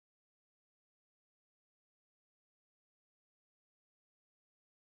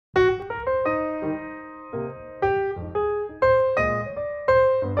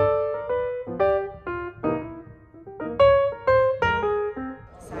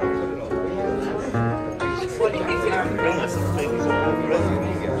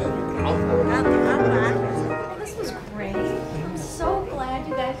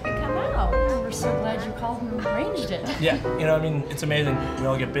Yeah, you know, I mean, it's amazing. We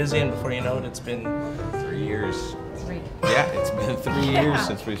all get busy, and before you know it, it's been 3 years. 3. Yeah, it's been 3 years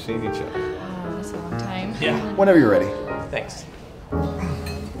since we've seen each other. Oh, that's a long time. Yeah. Whenever you're ready. Thanks.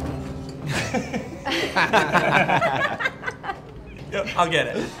 I'll get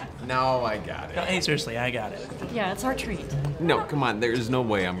it. No, I got it. No, hey, seriously, I got it. Yeah, it's our treat. No, come on, there's no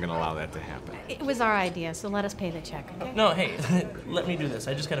way I'm gonna allow that to happen. It was our idea, so let us pay the check, okay? No, hey, let me do this.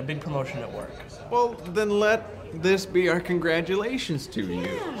 I just got a big promotion at work. Well, then let this be our congratulations to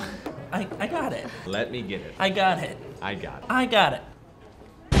you. I got it. Let me get it. I got it. I got it. I got it.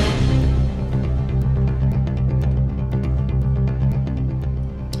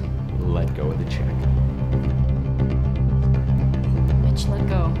 Let go of the check. Mitch, let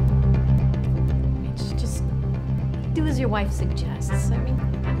go. Mitch, just do as your wife suggests. I mean,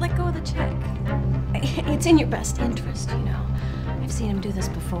 let go of the check. It's in your best interest, you know. I've seen him do this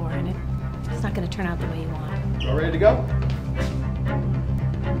before, and it's not going to turn out the way you want. All ready to go?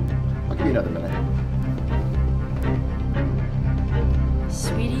 I'll give you another minute.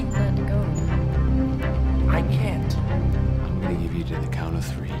 Sweetie, let go. I can't. I'm gonna give you to the count of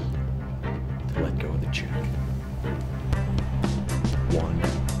 3 to let go of the check. 1,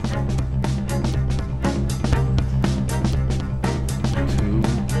 2.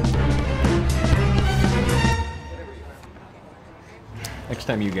 Next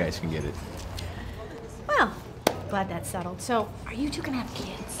time you guys can get it. Well, glad that's settled. So, are you two going to have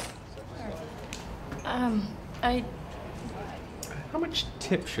kids? How much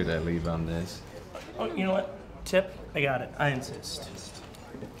tip should I leave on this? Oh, you know what? Tip? I got it. I insist.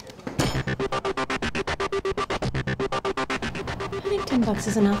 I think $10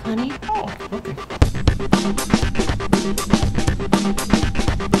 is enough, honey. Oh, okay.